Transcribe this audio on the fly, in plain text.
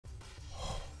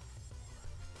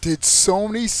Did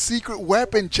Sony's secret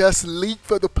weapon just leak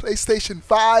for the PlayStation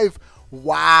 5?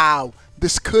 Wow,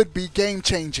 this could be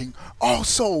game-changing.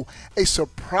 Also, a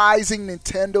surprising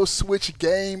Nintendo Switch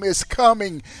game is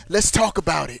coming. Let's talk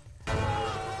about it.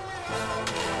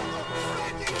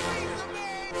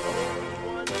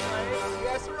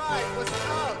 That's right. What's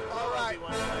up? All right.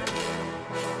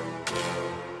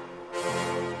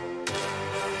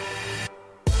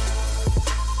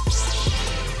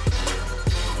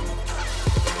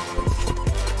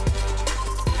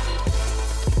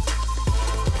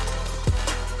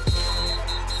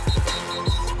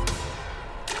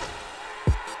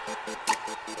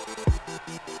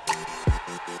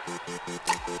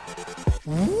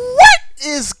 What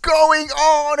is going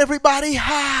on, everybody?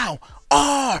 How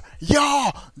are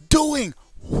y'all doing?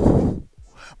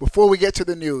 Before we get to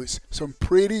the news, some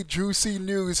pretty juicy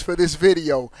news for this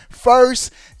video.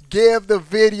 First, give the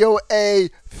video a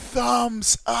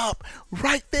thumbs up.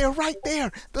 Right there, right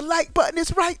there. The like button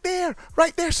is right there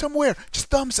somewhere. Just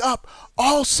thumbs up.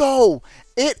 Also,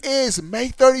 it is May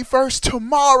 31st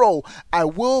tomorrow. I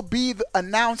will be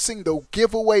announcing the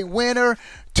giveaway winner.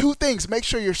 Two things. Make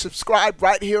sure you're subscribed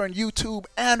right here on YouTube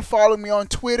and follow me on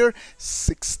Twitter.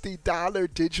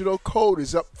 $60 digital code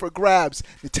is up for grabs.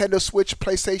 Nintendo Switch,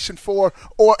 PlayStation 4,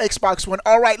 or Xbox One.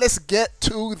 All right, let's get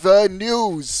to the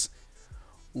news.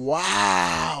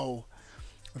 Wow.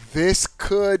 This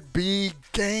could be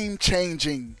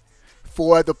game-changing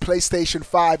for the PlayStation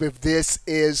 5 if this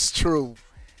is true.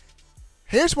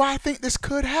 Here's why I think this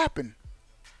could happen.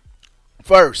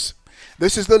 First,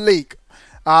 this is the leak.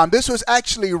 This was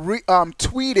actually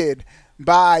tweeted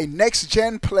by Next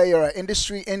Gen Player, an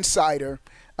industry insider,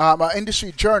 an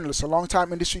industry journalist, a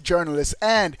longtime industry journalist,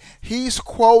 and he's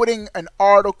quoting an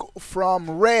article from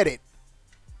Reddit.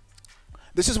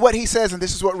 This is what he says, and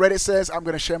this is what Reddit says. I'm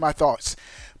going to share my thoughts.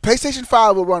 PlayStation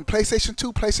 5 will run PlayStation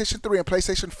 2, PlayStation 3, and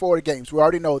PlayStation 4 games. We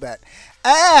already know that.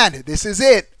 And this is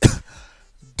it.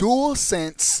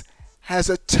 DualSense has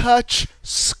a touch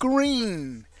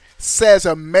screen, says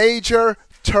a major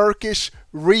Turkish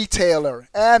retailer.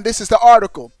 And this is the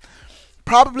article.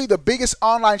 Probably the biggest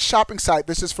online shopping site,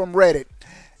 this is from Reddit,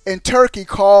 in Turkey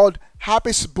called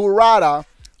Hapis Burada,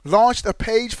 launched a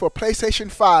page for PlayStation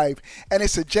 5, and it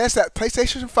suggests that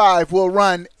PlayStation 5 will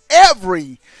run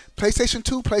every PlayStation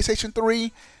 2, PlayStation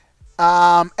 3,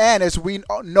 and as we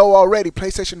know already,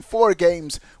 PlayStation 4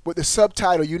 games with the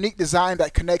subtitle unique design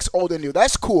that connects old and new.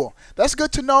 That's cool. That's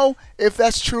good to know if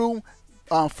that's true.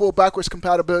 Full backwards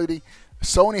compatibility.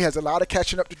 Sony has a lot of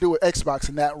catching up to do with Xbox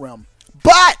in that realm.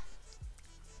 But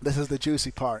this is the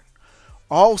juicy part.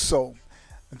 Also,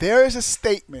 there is a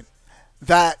statement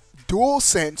that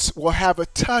DualSense will have a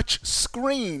touch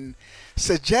screen,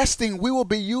 suggesting we will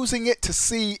be using it to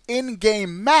see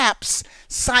in-game maps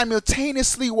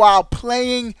simultaneously while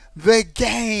playing the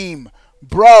game.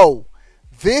 Bro,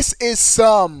 this is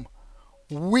some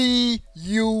Wii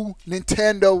U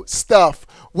Nintendo stuff.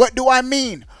 What do I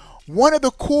mean? One of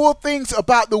the cool things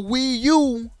about the Wii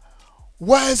U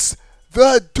was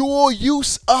the dual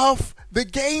use of the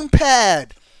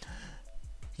gamepad.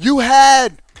 You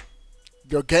had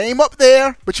your game up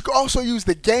there, but you could also use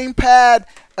the gamepad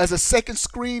as a second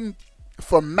screen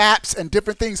for maps and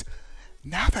different things.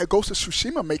 Now that Ghost of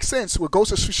Tsushima makes sense, where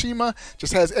Ghost of Tsushima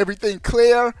just has everything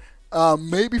clear.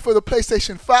 Maybe for the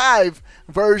PlayStation 5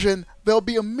 version, there'll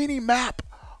be a mini map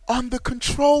on the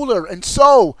controller. And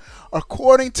so,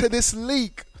 according to this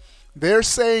leak, they're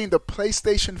saying the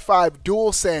PlayStation 5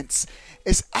 DualSense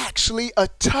is actually a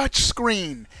touch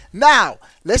screen. Now,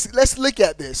 let's look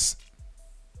at this.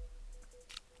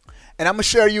 And I'm going to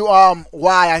share you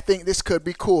why I think this could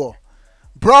be cool.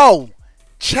 Bro,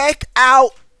 check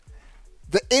out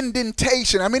the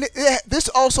indentation. I mean, this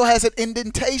also has an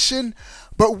indentation.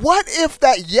 But what if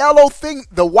that yellow thing,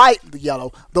 the white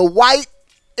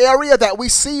area that we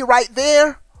see right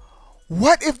there,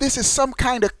 what if this is some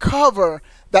kind of cover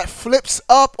that flips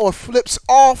up or flips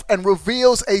off and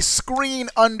reveals a screen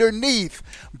underneath?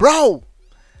 Bro,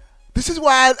 this is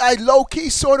why I low-key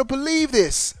sort of believe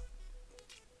this.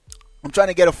 I'm trying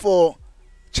to get a full,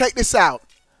 check this out.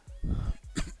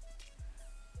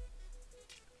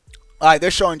 All right,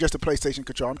 they're showing just a PlayStation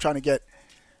control. I'm trying to get,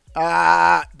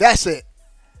 that's it.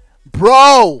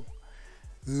 Bro,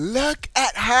 look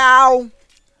at how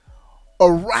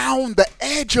around the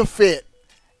edge of it,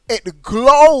 it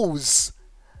glows,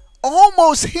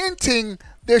 almost hinting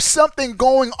there's something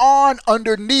going on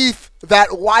underneath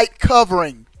that white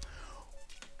covering.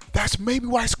 That's maybe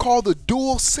why it's called the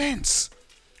DualSense.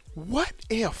 What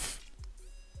if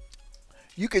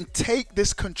you can take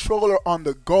this controller on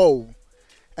the go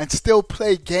and still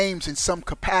play games in some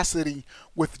capacity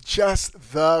with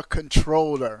just the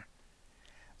controller.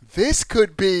 This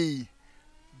could be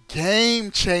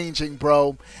game changing,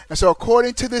 bro. And so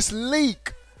according to this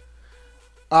leak,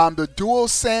 the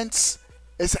DualSense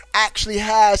actually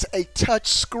has a touch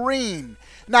screen.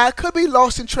 Now it could be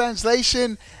lost in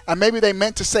translation, and maybe they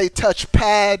meant to say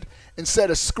touchpad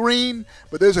instead of screen,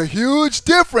 but there's a huge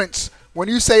difference when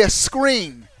you say a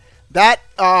screen. That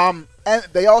and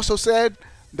they also said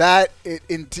that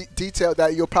in detail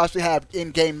that you'll possibly have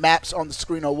in-game maps on the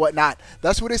screen or whatnot.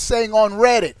 That's what it's saying on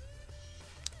Reddit.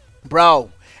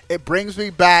 Bro, it brings me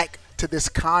back to this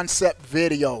concept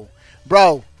video.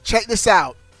 Bro, check this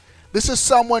out. This is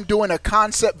someone doing a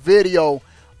concept video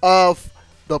of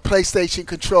the PlayStation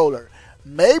controller.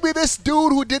 Maybe this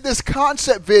dude who did this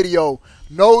concept video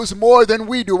knows more than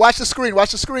we do. Watch the screen.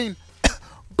 Watch the screen.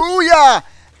 Booyah!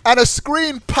 And a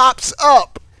screen pops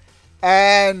up.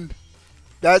 And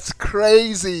that's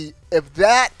crazy. If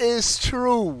that is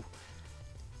true,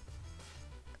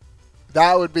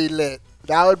 that would be lit.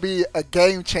 That would be a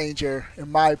game changer,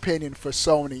 in my opinion, for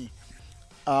Sony.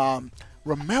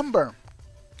 Remember,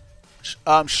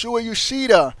 Shuya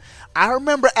Yoshida, I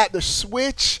remember at the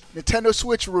Nintendo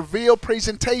Switch reveal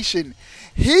presentation,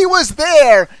 he was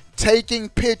there taking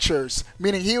pictures,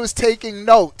 meaning he was taking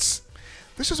notes.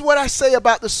 This is what I say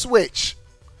about the Switch.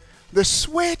 The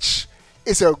Switch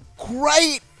is a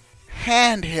great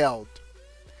handheld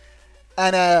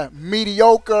and a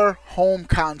mediocre home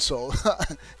console,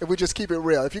 if we just keep it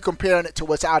real, if you're comparing it to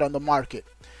what's out on the market.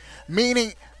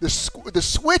 Meaning the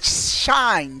Switch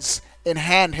shines in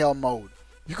handheld mode.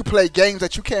 You can play games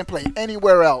that you can't play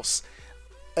anywhere else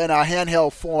in a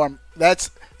handheld form. The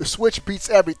Switch beats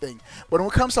everything. But when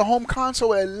it comes to home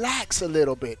console, it lacks a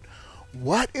little bit.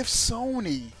 What if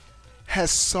Sony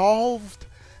has solved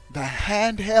the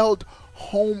handheld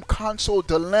home console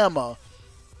dilemma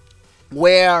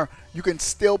where you can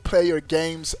still play your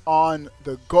games on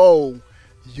the go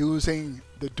using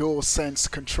the DualSense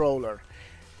controller?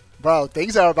 Bro,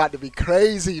 things are about to be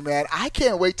crazy, man. I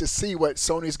can't wait to see what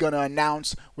Sony's going to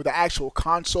announce with the actual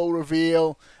console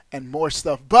reveal and more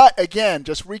stuff. But again,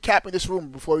 just recapping this rumor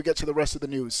before we get to the rest of the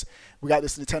news. We got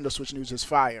this Nintendo Switch news is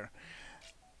fire.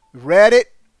 Reddit,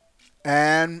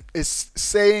 and it's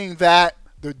saying that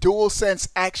the DualSense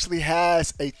actually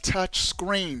has a touch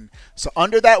screen. So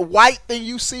under that white thing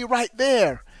you see right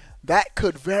there, that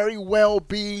could very well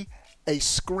be a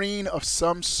screen of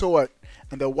some sort.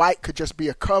 And the white could just be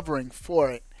a covering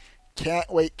for it. Can't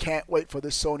wait for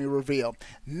this Sony reveal.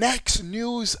 Next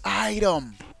news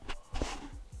item.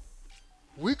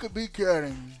 We could be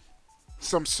getting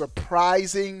some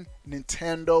surprising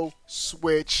Nintendo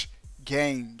Switch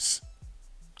games.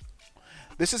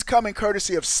 This is coming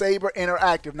courtesy of Saber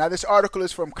Interactive. Now this article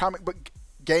is from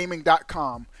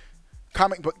comicbook.com.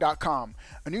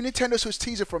 A new Nintendo Switch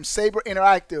teaser from Saber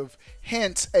Interactive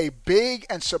hints a big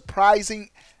and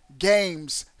surprising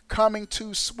games coming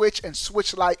to Switch and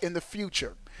Switch Lite in the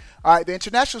future. All right, the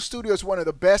International Studio is one of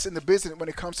the best in the business when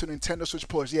it comes to Nintendo Switch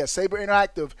ports. Yeah, Saber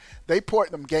Interactive, they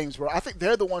port them games, bro. I think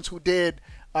they're the ones who did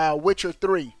Witcher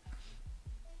 3.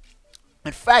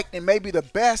 In fact, it may be the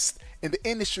best in the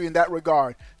industry in that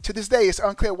regard. To this day, it's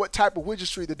unclear what type of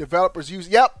widgetry the developers use,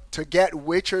 to get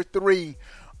Witcher 3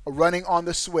 running on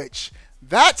the Switch.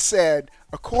 That said,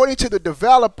 according to the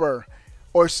developer,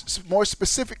 or more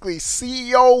specifically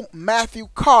CEO Matthew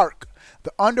Kark,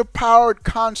 the underpowered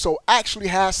console actually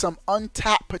has some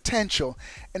untapped potential.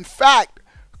 In fact,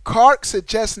 Kark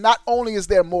suggests not only is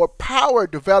there more power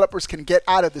developers can get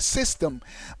out of the system,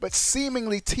 but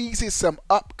seemingly teases some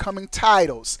upcoming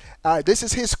titles. This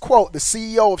is his quote, the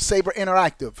CEO of Saber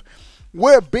Interactive.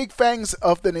 We're big fans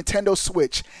of the Nintendo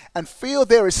Switch and feel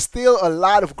there is still a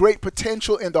lot of great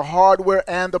potential in the hardware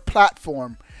and the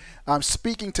platform. I'm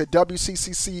speaking to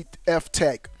WCCF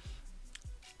Tech.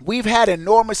 We've had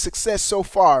enormous success so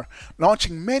far,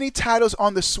 launching many titles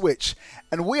on the Switch,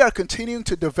 and we are continuing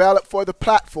to develop for the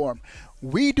platform.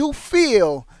 We do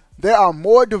feel there are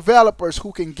more developers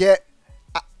who can get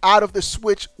out of the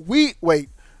Switch. We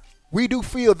do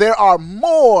feel there are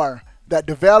more that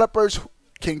developers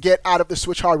can get out of the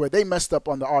Switch hardware. They messed up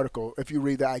on the article if you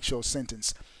read the actual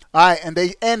sentence. All right, and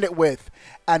they end it with,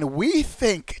 and we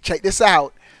think, check this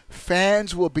out,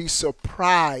 fans will be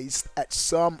surprised at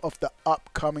some of the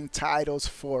upcoming titles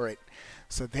for it.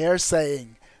 So they're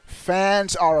saying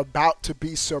fans are about to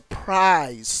be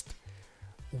surprised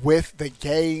with the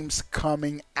games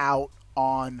coming out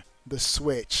on the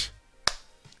Switch.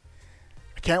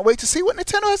 I can't wait to see what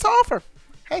Nintendo has to offer.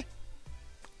 Hey,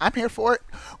 I'm here for it.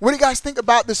 What do you guys think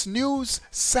about this news?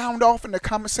 Sound off in the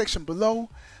comment section below.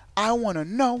 I want to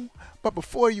know. But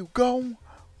before you go,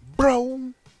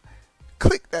 bro,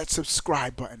 click that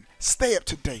subscribe button. Stay up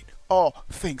to date. All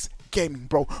things gaming,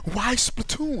 bro. Why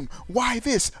Splatoon? Why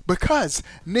this? Because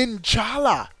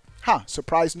Ninjala.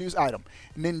 Surprise news item.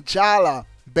 Ninjala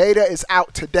beta is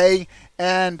out today,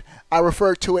 and I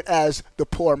refer to it as the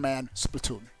poor man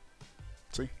Splatoon.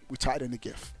 See, we tied in the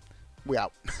GIF. We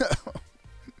out.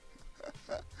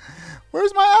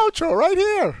 Where's my outro? Right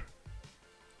here.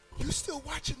 You still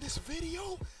watching this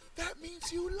video? That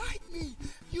means you like me.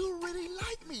 You really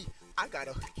like me. I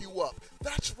gotta hook you up.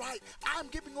 That's right. I'm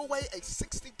giving away a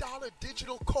 $60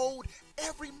 digital code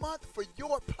every month for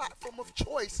your platform of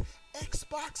choice.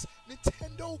 Xbox,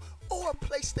 Nintendo, or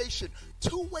PlayStation.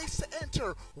 2 ways to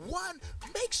enter. 1,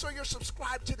 make sure you're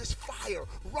subscribed to this fire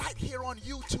right here on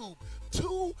YouTube.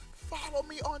 2, follow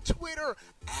me on Twitter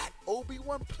at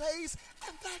OB1playYT,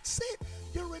 and that's it.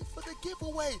 You're in for the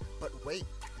giveaway. But wait,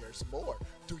 there's more.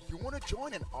 Do you want to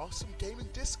join an awesome gaming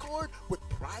Discord with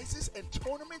prizes and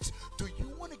tournaments? Do you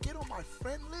want to get on my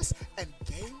friend list and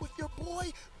game with your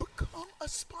boy? Become a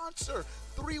sponsor.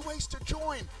 3 ways to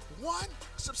join. 1,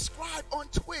 subscribe on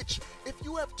Twitch. If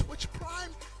you have Twitch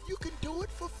Prime, you can do it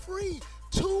for free.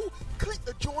 2, click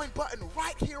the join button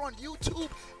right here on YouTube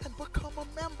and become a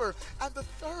member. And the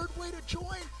 3rd way to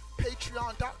join,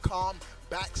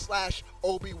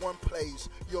 patreon.com/OB1playYT.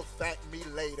 You'll thank me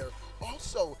later.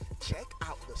 Also, check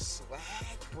out the swag,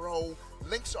 bro.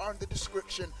 Links are in the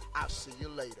description. I'll see you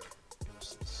later.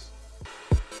 Deuces.